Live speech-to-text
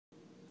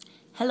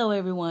Hello,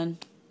 everyone.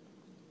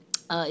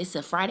 It's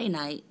a Friday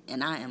night,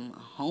 and I am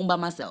home by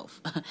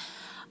myself.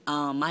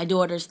 My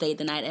daughter stayed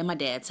the night at my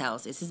dad's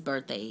house. It's his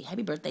birthday.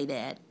 Happy birthday,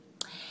 Dad.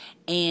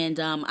 And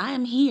I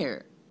am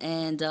here.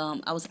 And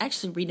I was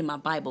actually reading my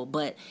Bible,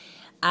 but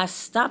I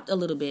stopped a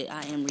little bit.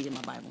 I am reading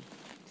my Bible.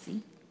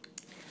 See?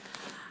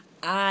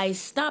 I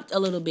stopped a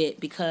little bit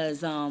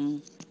because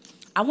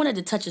I wanted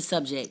to touch a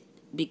subject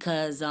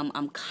because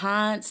I'm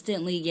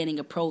constantly getting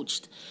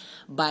approached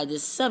by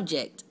this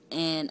subject,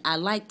 and I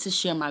like to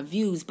share my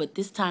views, but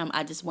this time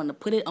I just want to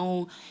put it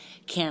on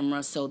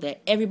camera so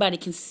that everybody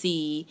can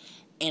see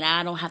and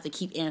I don't have to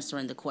keep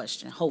answering the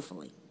question,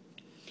 hopefully.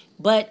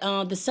 But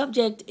the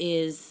subject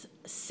is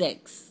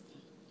sex.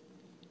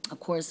 Of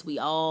course, we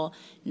all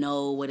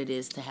know what it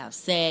is to have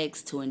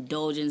sex, to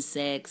indulge in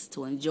sex,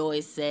 to enjoy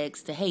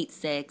sex, to hate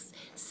sex,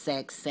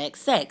 sex, sex,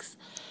 sex.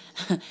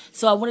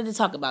 So I wanted to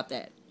talk about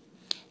that.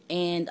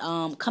 And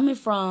coming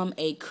from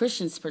a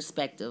Christian's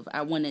perspective,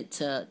 I wanted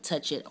to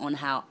touch it on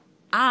how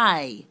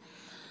I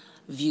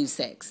view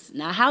sex.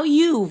 Not how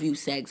you view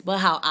sex, but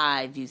how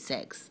I view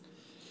sex.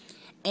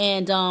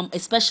 And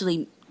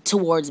especially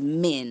towards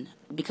men,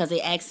 because they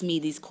ask me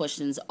these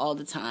questions all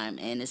the time.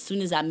 And as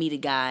soon as I meet a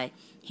guy,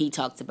 he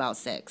talks about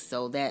sex.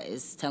 So that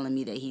is telling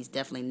me that he's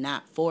definitely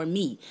not for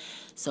me.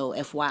 So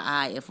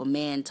FYI, if a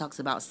man talks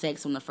about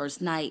sex on the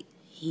first night,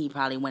 he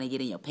probably want to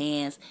get in your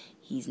pants.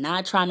 He's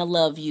not trying to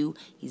love you.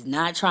 He's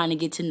not trying to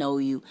get to know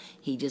you.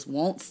 He just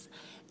wants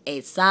a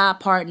side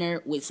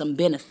partner with some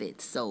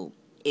benefits. So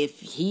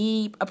if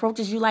he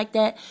approaches you like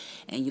that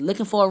and you're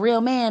looking for a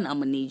real man, I'm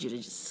going to need you to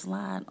just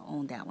slide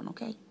on that one,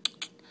 okay?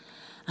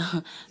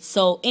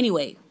 So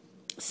anyway,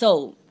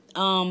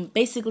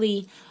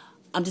 basically,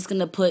 I'm just going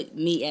to put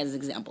me as an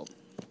example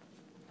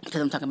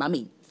because I'm talking about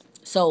me.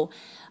 So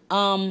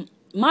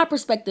my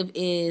perspective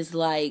is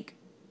like,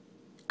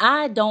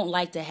 I don't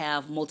like to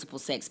have multiple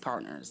sex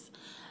partners.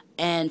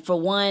 And for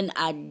one,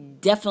 I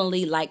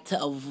definitely like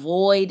to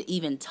avoid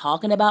even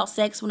talking about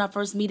sex when I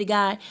first meet a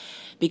guy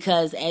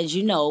because, as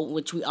you know,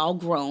 which we all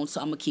grown, so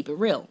I'm going to keep it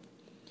real.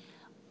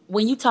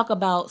 When you talk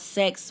about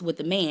sex with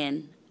a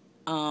man,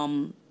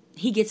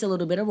 he gets a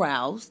little bit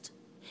aroused.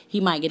 He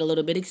might get a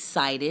little bit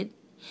excited.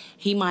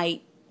 He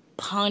might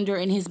ponder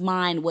in his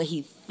mind what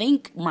he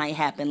think might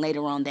happen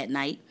later on that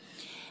night.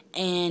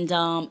 And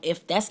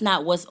if that's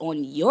not what's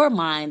on your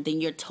mind,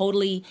 then you're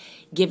totally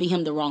giving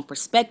him the wrong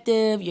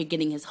perspective. You're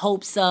getting his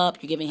hopes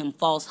up. You're giving him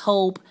false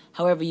hope,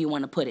 however you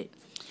want to put it.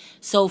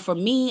 So for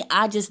me,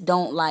 I just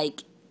don't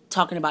like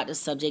talking about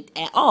this subject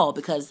at all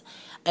because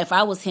if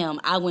I was him,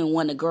 I wouldn't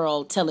want a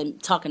girl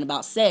talking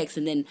about sex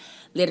and then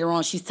later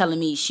on she's telling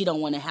me she don't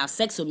want to have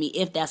sex with me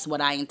if that's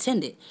what I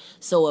intended.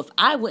 So if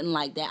I wouldn't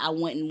like that, I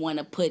wouldn't want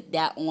to put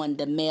that on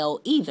the male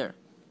either.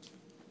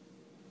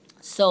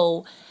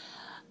 So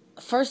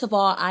first of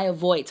all, I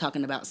avoid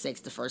talking about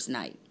sex the first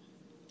night.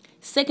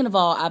 Second of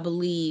all, I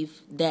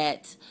believe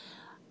that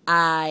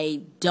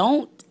I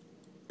don't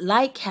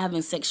like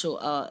having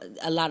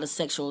a lot of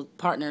sexual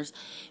partners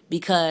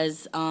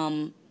because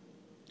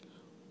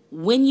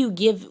when you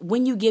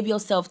give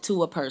yourself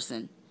to a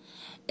person,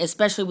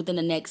 especially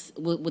within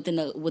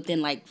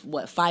like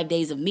what 5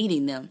 days of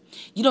meeting them,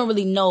 you don't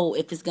really know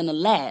if it's gonna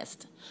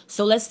last.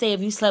 So let's say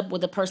if you slept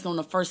with a person on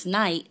the first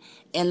night,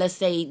 and let's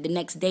say the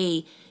next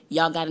day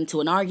y'all got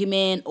into an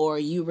argument, or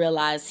you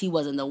realized he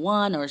wasn't the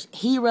one, or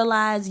he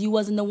realized you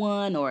wasn't the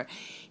one, or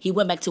he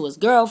went back to his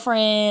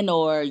girlfriend,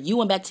 or you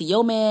went back to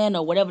your man,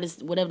 or whatever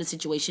the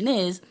situation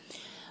is.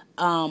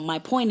 My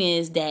point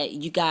is that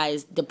you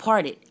guys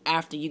departed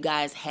after you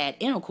guys had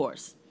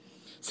intercourse.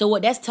 So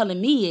what that's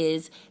telling me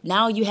is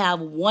now you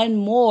have one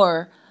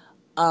more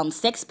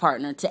sex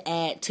partner to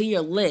add to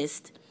your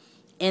list.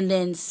 And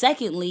then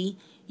secondly,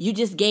 you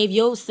just gave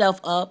yourself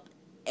up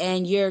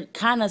and you're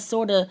kind of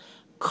sort of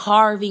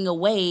carving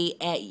away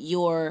at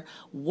your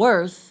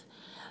worth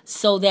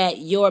so that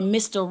your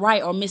Mr.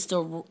 Right or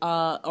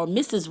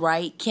Mrs.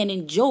 Right can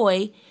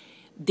enjoy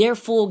their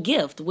full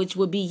gift, which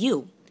would be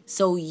you.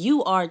 So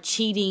you are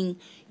cheating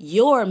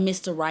your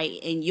Mr. Right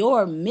and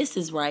your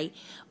Mrs. Right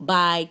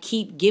by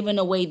keep giving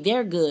away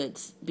their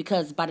goods,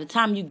 because by the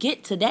time you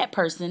get to that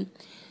person,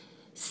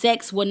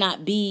 sex will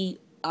not be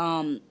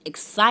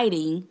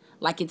exciting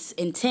like it's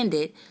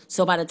intended.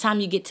 So by the time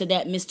you get to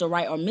that Mr.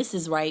 Right or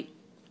Mrs. Right,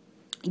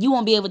 you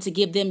won't be able to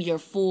give them your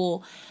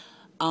full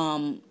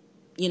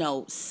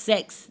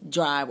sex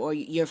drive, or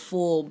your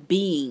full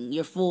being,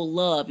 your full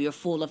love, your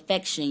full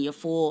affection, your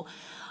full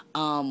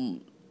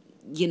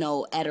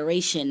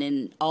adoration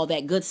and all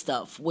that good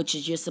stuff, which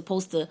is you're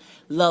supposed to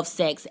love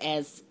sex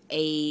as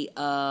a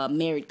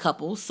married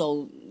couple.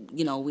 So,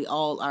 we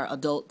all are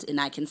adult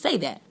and I can say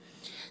that.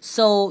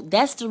 So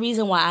that's the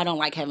reason why I don't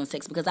like having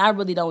sex, because I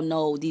really don't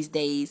know these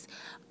days.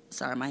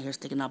 Sorry, my hair's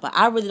sticking out, but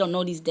I really don't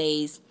know these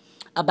days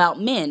about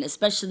men,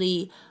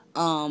 especially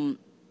men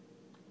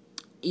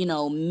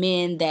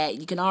that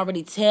you can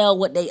already tell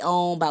what they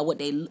own by what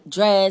they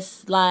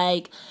dress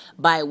like,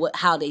 by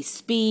how they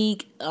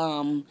speak,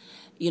 how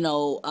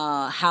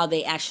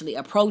they actually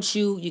approach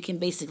you. You can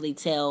basically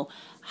tell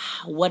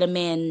what a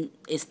man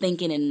is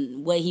thinking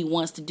and what he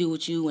wants to do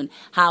with you and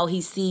how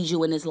he sees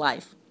you in his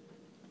life.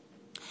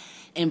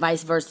 And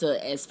vice versa,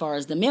 as far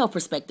as the male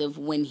perspective,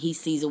 when he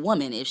sees a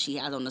woman, if she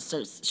has on a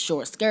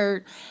short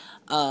skirt,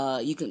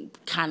 you can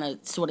kind of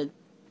sort of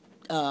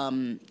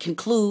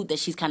conclude that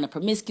she's kind of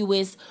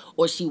promiscuous,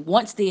 or she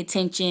wants the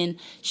attention.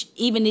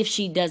 Even if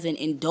she doesn't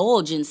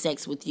indulge in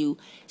sex with you,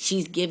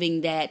 she's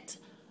giving that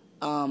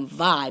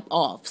vibe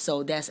off.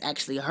 So that's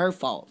actually her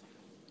fault.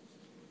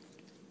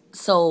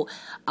 So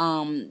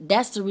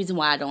that's the reason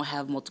why I don't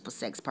have multiple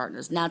sex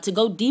partners. Now, to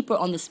go deeper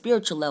on the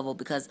spiritual level,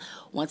 because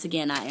once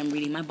again, I am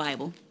reading my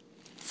Bible,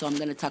 so I'm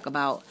going to talk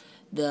about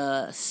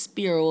the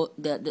spiritual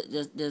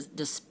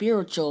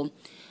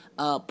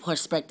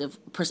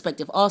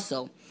perspective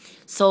also.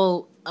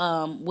 So,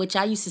 which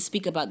I used to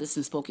speak about this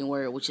in spoken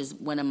word, which is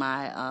one of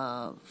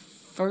my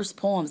first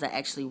poems I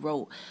actually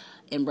wrote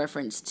in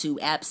reference to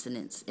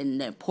abstinence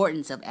and the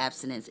importance of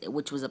abstinence,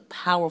 which was a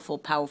powerful,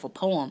 powerful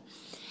poem.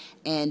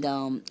 And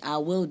I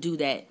will do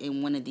that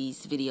in one of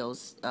these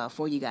videos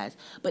for you guys.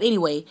 But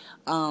anyway,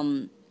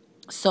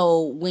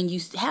 so when you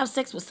have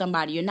sex with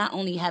somebody, you're not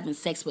only having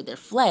sex with their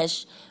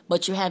flesh,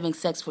 but you're having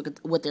sex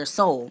with their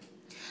soul.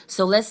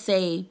 So let's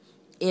say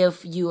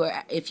if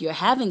you're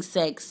having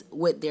sex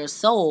with their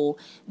soul,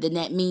 then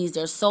that means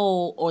their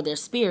soul or their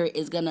spirit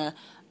is gonna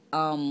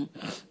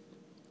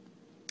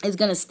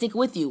stick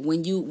with you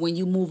when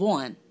you move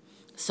on.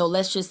 So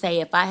let's just say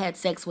if I had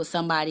sex with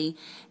somebody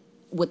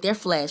with their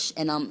flesh,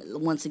 and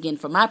once again,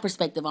 from my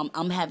perspective,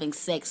 I'm having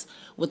sex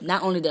with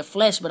not only their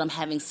flesh, but I'm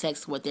having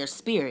sex with their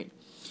spirit.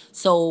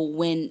 So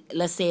when,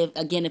 let's say,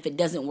 if it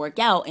doesn't work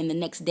out and the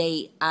next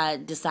day I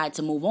decide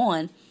to move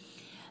on,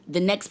 the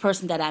next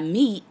person that I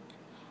meet,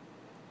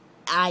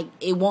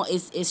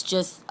 it's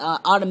just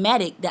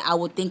automatic that I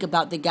would think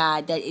about the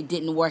guy that it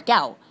didn't work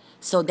out.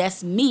 So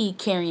that's me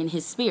carrying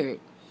his spirit.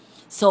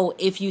 So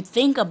if you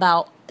think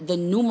about the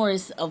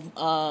numerous of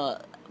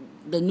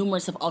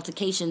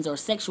altercations or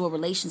sexual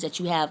relations that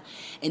you have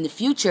in the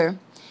future,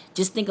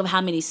 just think of how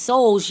many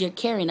souls you're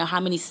carrying or how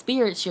many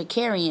spirits you're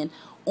carrying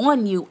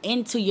on you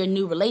into your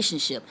new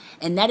relationship.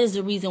 And that is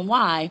the reason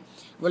why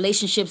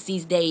relationships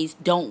these days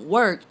don't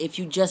work if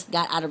you just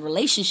got out of a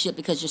relationship,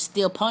 because you're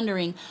still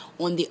pondering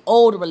on the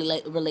old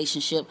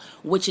relationship,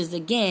 which is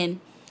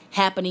again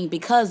happening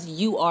because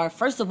you are,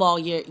 first of all,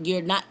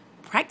 you're not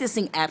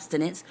practicing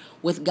abstinence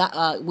with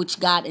God, which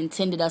God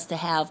intended us to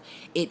have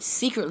it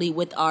secretly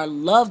with our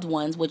loved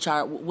ones, which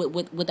are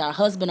with our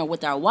husband or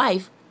with our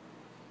wife,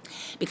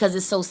 because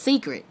it's so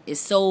secret, it's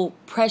so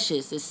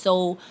precious, it's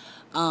so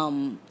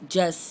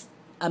just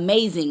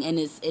amazing, and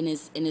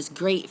it's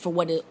great for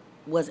what it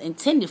was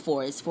intended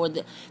for. It's for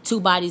the two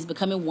bodies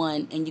becoming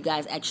one, and you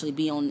guys actually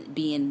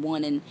being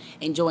one and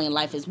enjoying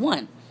life as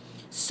one.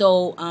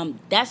 So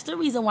that's the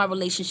reason why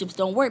relationships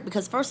don't work,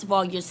 because first of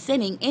all, you're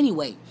sinning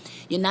anyway.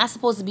 You're not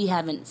supposed to be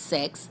having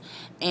sex,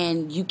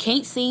 and you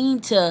can't seem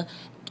to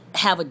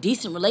have a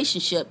decent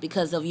relationship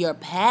because of your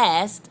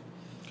past.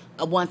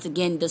 Once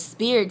again, the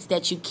spirits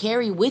that you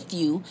carry with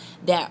you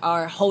that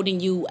are holding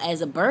you as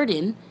a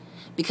burden,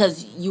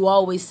 because you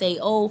always say,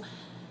 oh,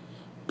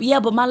 yeah,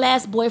 but my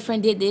last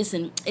boyfriend did this,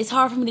 and it's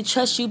hard for me to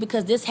trust you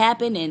because this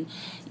happened, and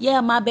yeah,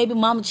 my baby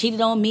mama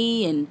cheated on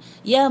me, and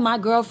yeah, my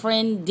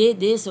girlfriend did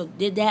this or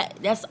did that.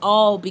 That's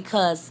all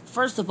because,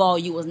 first of all,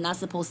 you was not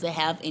supposed to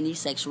have any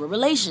sexual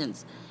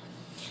relations.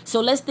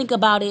 So let's think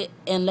about it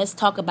and let's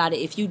talk about it.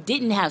 If you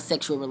didn't have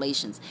sexual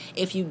relations,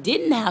 it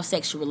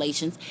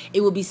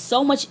would be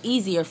so much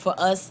easier for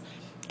us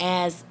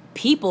as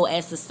people,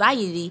 as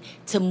society,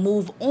 to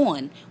move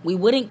on. We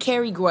wouldn't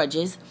carry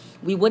grudges.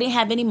 We wouldn't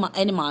have any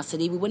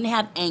animosity. We wouldn't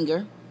have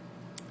anger.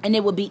 And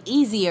it would be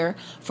easier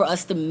for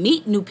us to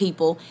meet new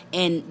people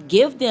and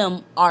give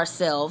them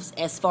ourselves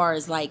as far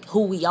as like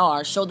who we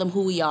are, show them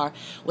who we are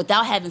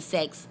without having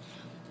sex.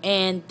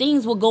 And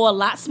things will go a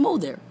lot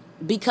smoother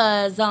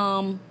because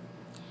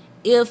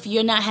if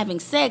you're not having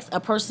sex, a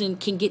person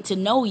can get to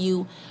know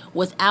you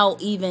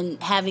without even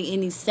having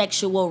any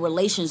sexual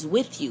relations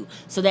with you.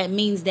 So that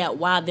means that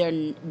while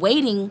they're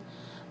waiting,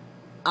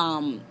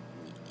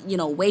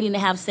 waiting to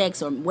have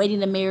sex or waiting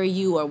to marry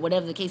you or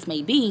whatever the case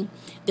may be,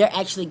 they're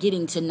actually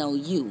getting to know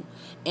you.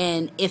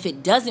 And if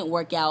it doesn't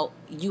work out,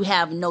 you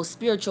have no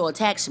spiritual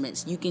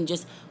attachments. You can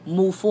just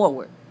move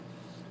forward,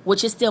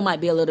 which it still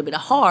might be a little bit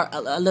hard,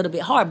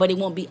 but it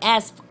won't be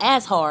as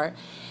hard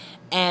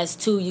as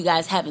to you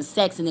guys having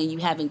sex and then you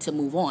having to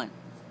move on.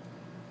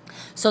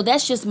 So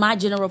that's just my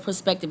general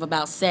perspective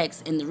about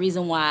sex, and the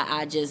reason why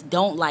I just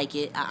don't like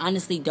it. I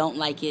honestly don't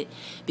like it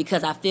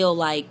because I feel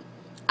like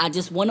I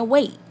just want to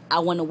wait. I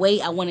want to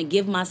wait. I want to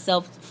give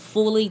myself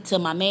fully to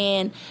my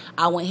man.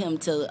 I want him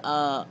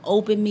to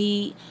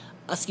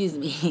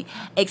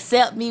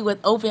accept me with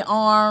open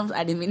arms.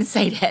 I didn't mean to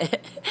say that.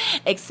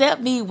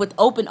 Accept me with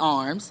open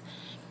arms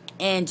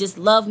and just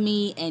love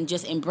me and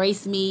just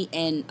embrace me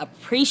and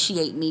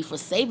appreciate me for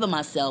saving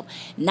myself,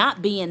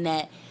 not being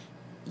that,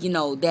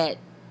 that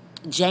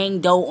Jane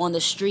Doe on the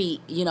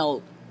street,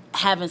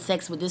 having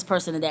sex with this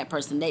person and that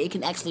person. That it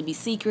can actually be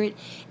secret.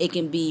 It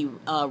can be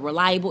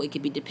reliable. It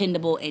can be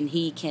dependable, and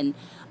he can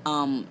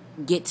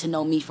get to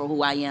know me for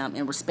who I am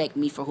and respect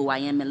me for who I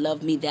am and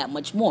love me that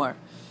much more.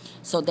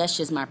 So that's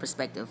just my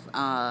perspective.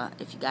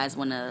 If you guys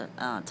want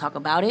to talk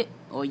about it,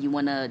 or you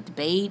want to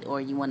debate,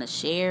 or you want to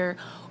share,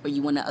 or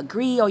you want to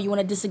agree, or you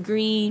want to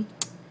disagree,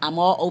 I'm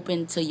all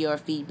open to your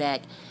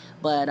feedback.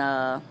 But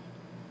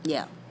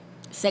yeah,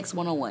 Sex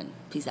 101.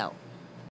 Peace out.